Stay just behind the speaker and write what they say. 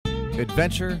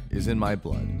Adventure is in my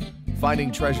blood.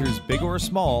 Finding treasures big or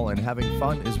small and having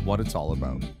fun is what it's all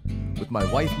about. With my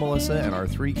wife Melissa and our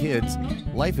 3 kids,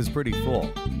 life is pretty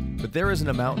full. But there isn't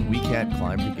a mountain we can't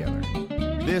climb together.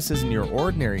 This isn't your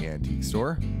ordinary antique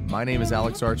store. My name is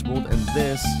Alex Archbold and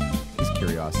this is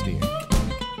Curiosity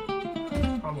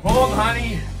Inc. I'm home,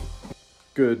 honey.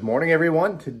 Good morning,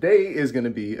 everyone. Today is going to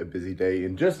be a busy day.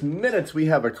 In just minutes, we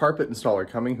have a carpet installer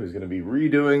coming who's going to be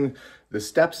redoing the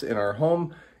steps in our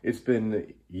home. It's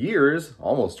been years,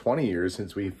 almost 20 years,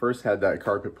 since we first had that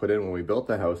carpet put in when we built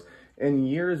the house, and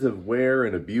years of wear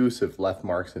and abuse have left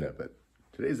marks in it, but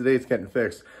today's the day it's getting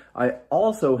fixed. I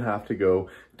also have to go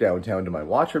downtown to my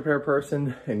watch repair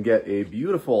person and get a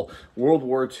beautiful World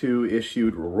War II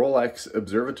issued Rolex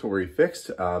observatory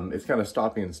fixed. It's kind of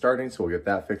stopping and starting, so we'll get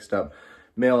that fixed up,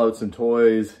 mail out some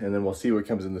toys, and then we'll see what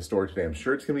comes in the store today. I'm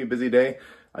sure it's gonna be a busy day.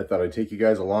 I thought I'd take you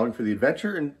guys along for the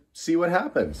adventure and see what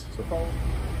happens. So follow.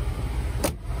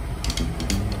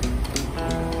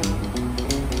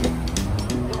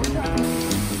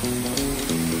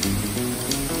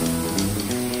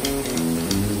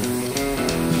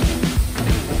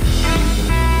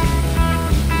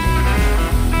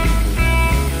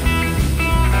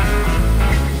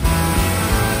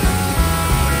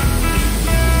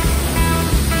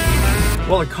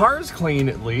 Well, the car's clean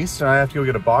at least, and I have to go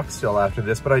get a box still after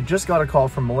this, but I just got a call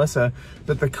from Melissa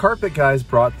that the carpet guys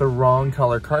brought the wrong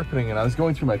color carpeting, and I was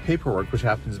going through my paperwork, which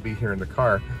happens to be here in the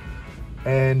car,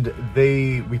 and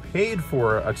we paid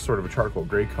for a sort of a charcoal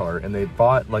gray color, and they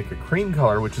bought like a cream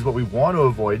color, which is what we want to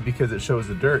avoid because it shows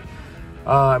the dirt.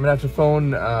 I'm gonna have to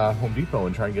phone Home Depot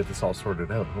and try and get this all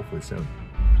sorted out, hopefully soon.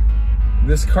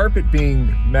 This carpet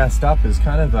being messed up is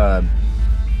kind of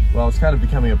well, it's kind of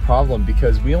becoming a problem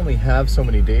because we only have so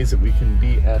many days that we can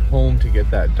be at home to get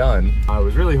that done. I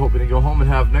was really hoping to go home and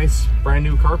have nice brand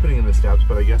new carpeting in the steps,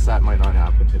 but I guess that might not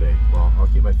happen today. Well, I'll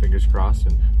keep my fingers crossed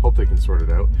and hope they can sort it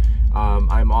out.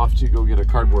 I'm off to go get a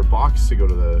cardboard box to go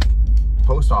to the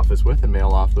post office with and mail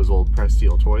off those old pressed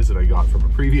steel toys that I got from a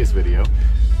previous video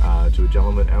to a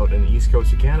gentleman out in the east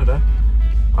coast of Canada.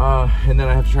 And then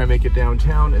I have to try and make it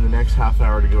downtown in the next half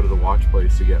hour to go to the watch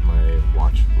place to get my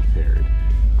watch repaired.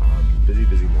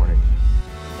 Busy morning.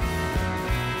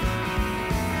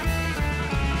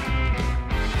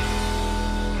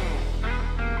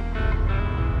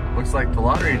 Looks like the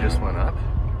lottery just went up.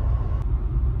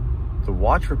 The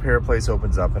watch repair place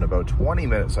opens up in about 20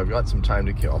 minutes, so I've got some time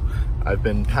to kill. I've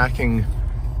been packing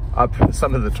up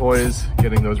some of the toys,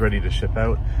 getting those ready to ship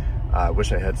out. I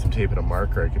wish I had some tape and a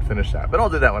marker, I could finish that, but I'll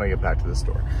do that when I get back to the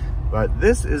store. But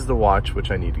this is the watch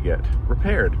which I need to get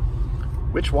repaired.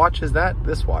 Which watch is that?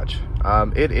 This watch.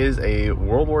 It is a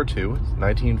World War II,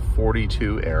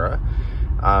 1942 era.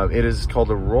 It is called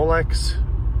the Rolex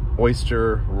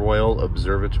Oyster Royal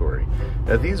Observatory.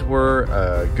 Now these were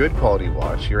a good quality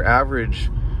watch. Your average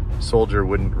soldier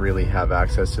wouldn't really have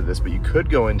access to this, but you could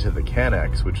go into the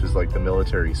Cannex, which is like the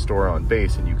military store on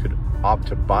base, and you could opt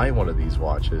to buy one of these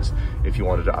watches if you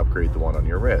wanted to upgrade the one on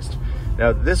your wrist.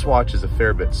 Now this watch is a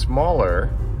fair bit smaller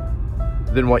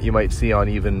than what you might see on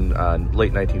even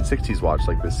late 1960s watch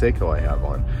like the Seiko I have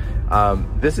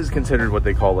on. This is considered what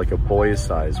they call like a boy's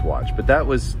size watch, but that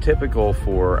was typical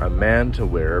for a man to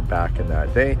wear back in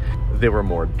that day. They were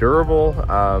more durable,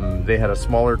 they had a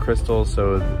smaller crystal,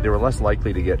 so they were less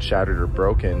likely to get shattered or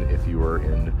broken if you were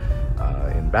in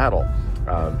battle.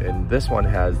 And this one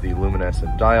has the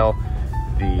luminescent dial,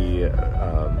 the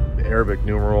Arabic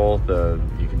numeral,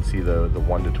 you can see the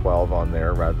 1 to 12 on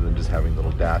there rather than just having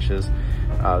little dashes.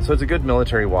 So it's a good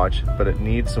military watch, but it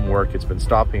needs some work. It's been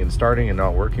stopping and starting and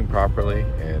not working properly,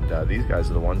 and these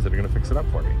guys are the ones that are gonna fix it up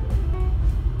for me.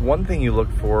 One thing you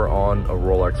look for on a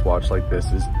Rolex watch like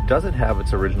this is, does it have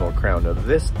its original crown? Now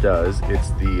this does. It's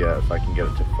the, if I can get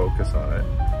it to focus on it,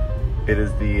 it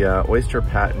is the Oyster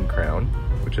patent crown,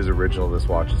 which is original to this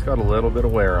watch. It's got a little bit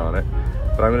of wear on it,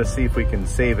 but I'm gonna see if we can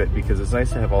save it because it's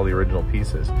nice to have all the original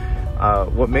pieces.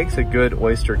 What makes a good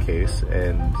Oyster case,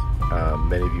 and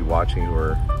many of you watching who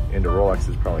are into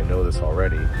Rolexes probably know this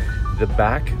already, the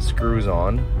back screws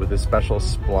on with a special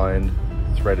splined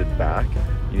threaded back.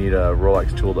 You need a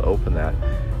Rolex tool to open that.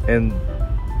 And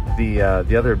the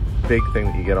other big thing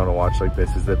that you get on a watch like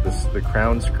this is that the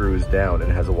crown screws down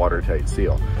and has a watertight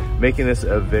seal, making this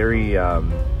a very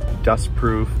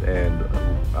dust-proof and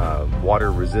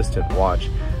water-resistant watch,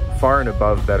 far and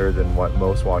above better than what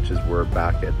most watches were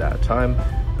back at that time.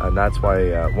 And that's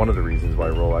why one of the reasons why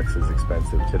Rolex is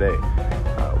expensive today.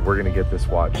 We're gonna get this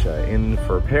watch in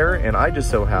for repair, and I just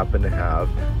so happen to have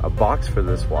a box for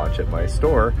this watch at my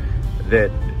store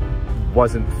that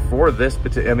wasn't for this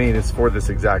particular, I mean, it's for this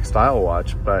exact style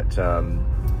watch, but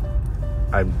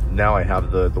now I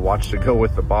have the watch to go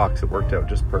with the box. It worked out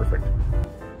just perfect.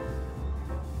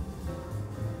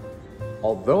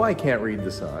 Although I can't read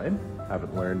the sign,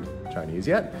 haven't learned Chinese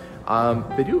yet,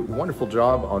 they do a wonderful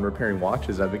job on repairing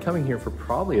watches. I've been coming here for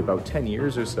probably about 10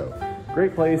 years or so.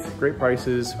 Great place, great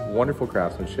prices, wonderful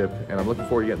craftsmanship, and I'm looking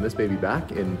forward to getting this baby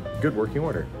back in good working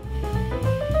order.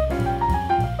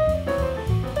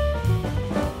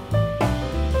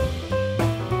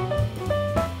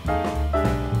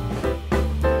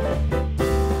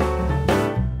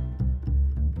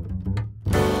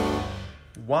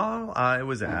 While I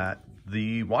was at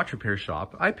the watch repair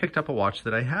shop, I picked up a watch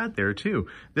that I had there too.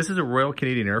 This is a Royal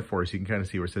Canadian Air Force. You can kind of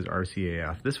see where it says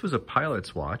RCAF. This was a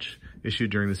pilot's watch issued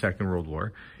during the Second World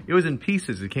War. It was in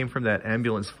pieces. It came from that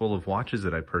ambulance full of watches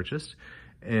that I purchased.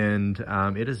 And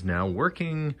it is now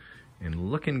working and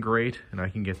looking great. And I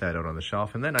can get that out on the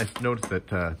shelf. And then I noticed that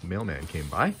the mailman came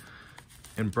by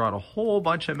and brought a whole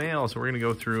bunch of mail. So we're going to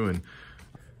go through and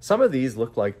some of these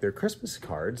look like they're Christmas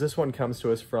cards. This one comes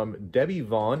to us from Debbie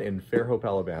Vaughn in Fairhope,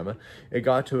 Alabama. It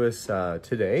got to us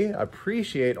today.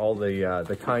 Appreciate all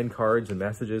the kind cards and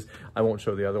messages. I won't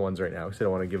show the other ones right now because I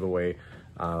don't want to give away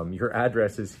your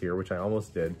addresses here, which I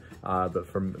almost did. But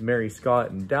from Mary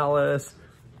Scott in Dallas,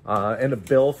 and a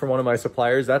bill from one of my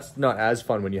suppliers. That's not as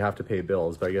fun when you have to pay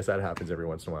bills, but I guess that happens every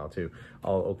once in a while too.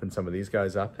 I'll open some of these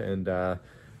guys up and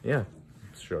yeah,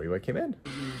 show you what came in.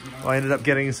 Well, I ended up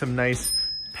getting some nice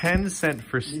pens sent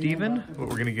for Steven, but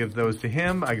we're gonna give those to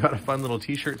him. I got a fun little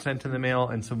t-shirt sent in the mail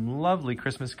and some lovely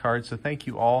Christmas cards. So thank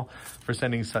you all for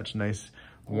sending such nice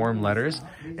warm letters.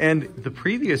 And the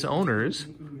previous owners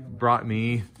brought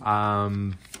me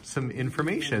some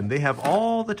information. They have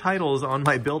all the titles on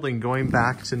my building going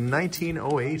back to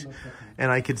 1908.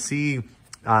 And I could see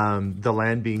the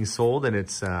land being sold, and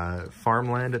it's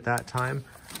farmland at that time.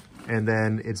 And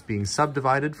then it's being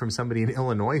subdivided from somebody in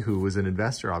Illinois who was an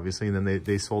investor, obviously, and then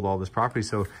they sold all this property.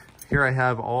 So here I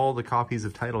have all the copies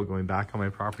of title going back on my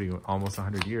property almost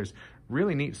 100 years.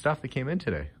 Really neat stuff that came in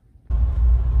today.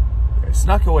 I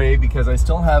snuck away because I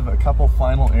still have a couple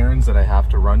final errands that I have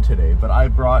to run today, but I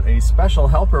brought a special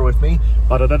helper with me.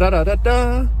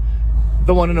 Ba-da-da-da-da-da-da!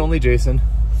 The one and only Jason.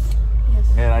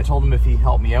 And I told him if he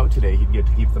helped me out today, he'd get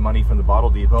to keep the money from the bottle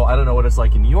depot. I don't know what it's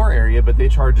like in your area, but they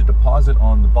charge a deposit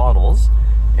on the bottles.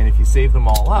 And if you save them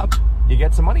all up, you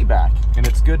get some money back. And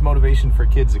it's good motivation for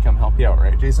kids to come help you out,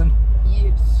 right, Jason?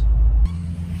 Yes.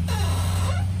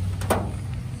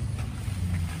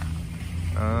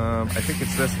 I think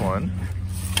it's this one.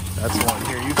 That's the one.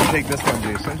 Here, you can take this one,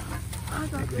 Jason.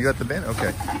 You got the bin?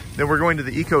 Okay. Then we're going to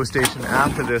the eco station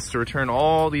after this to return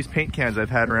all these paint cans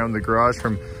I've had around the garage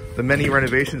from the many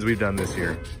renovations we've done this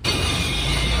year.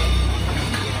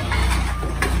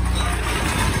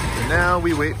 And now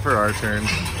we wait for our turn.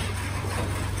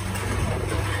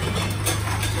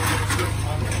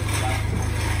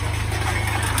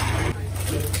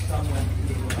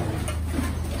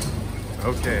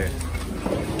 Okay.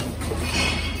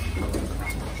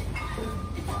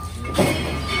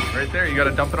 Right there, you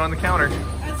gotta dump it on the counter.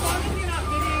 As long as you're not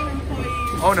getting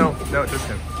employees. Oh no, no, just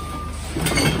him.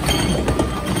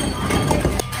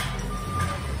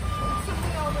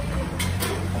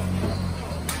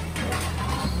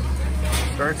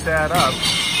 Starts to add up.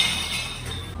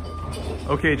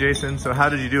 Okay, Jason, so how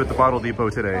did you do at the bottle depot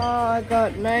today? I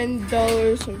got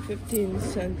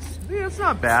 $9.15. Yeah, it's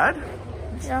not bad.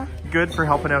 Yeah. Good for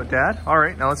helping out Dad. All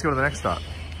right, now let's go to the next stop.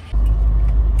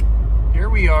 Here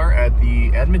we are at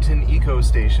the Edmonton Eco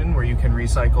Station, where you can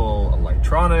recycle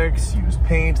electronics, use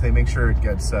paint. They make sure it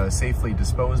gets safely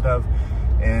disposed of.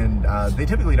 And they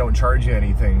typically don't charge you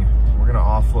anything. We're gonna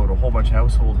offload a whole bunch of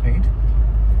household paint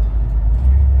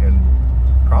and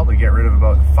probably get rid of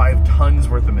about 5 tons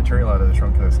worth of material out of the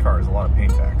trunk of this car. There's a lot of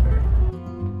paint back there.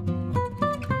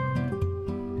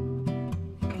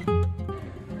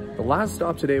 The last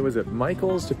stop today was at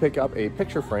Michael's to pick up a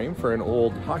picture frame for an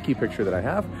old hockey picture that I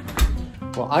have.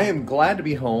 Well, I am glad to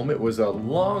be home. It was a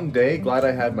long day. Glad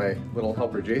I had my little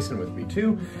helper Jason with me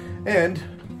too. And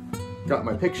got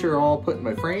my picture all put in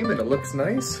my frame and it looks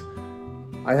nice.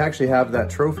 I actually have that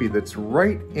trophy that's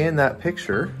right in that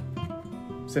picture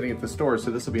sitting at the store,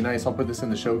 so this will be nice. I'll put this in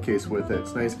the showcase with it.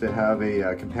 It's nice to have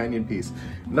a companion piece.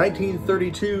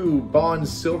 1932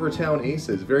 Bonds Silvertown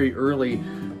Aces, very early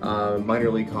minor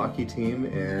league hockey team,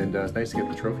 and it's nice to get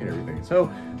the trophy and everything.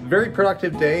 So, very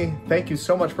productive day. Thank you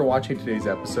so much for watching today's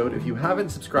episode. If you haven't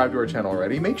subscribed to our channel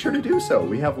already, make sure to do so.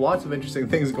 We have lots of interesting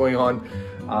things going on,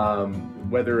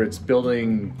 whether it's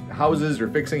building houses or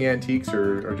fixing antiques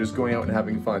or just going out and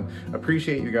having fun.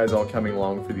 Appreciate you guys all coming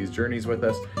along for these journeys with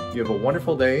us. You have a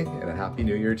wonderful day and a happy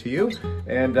new year to you,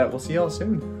 and we'll see you all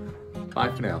soon.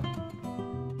 Bye for now.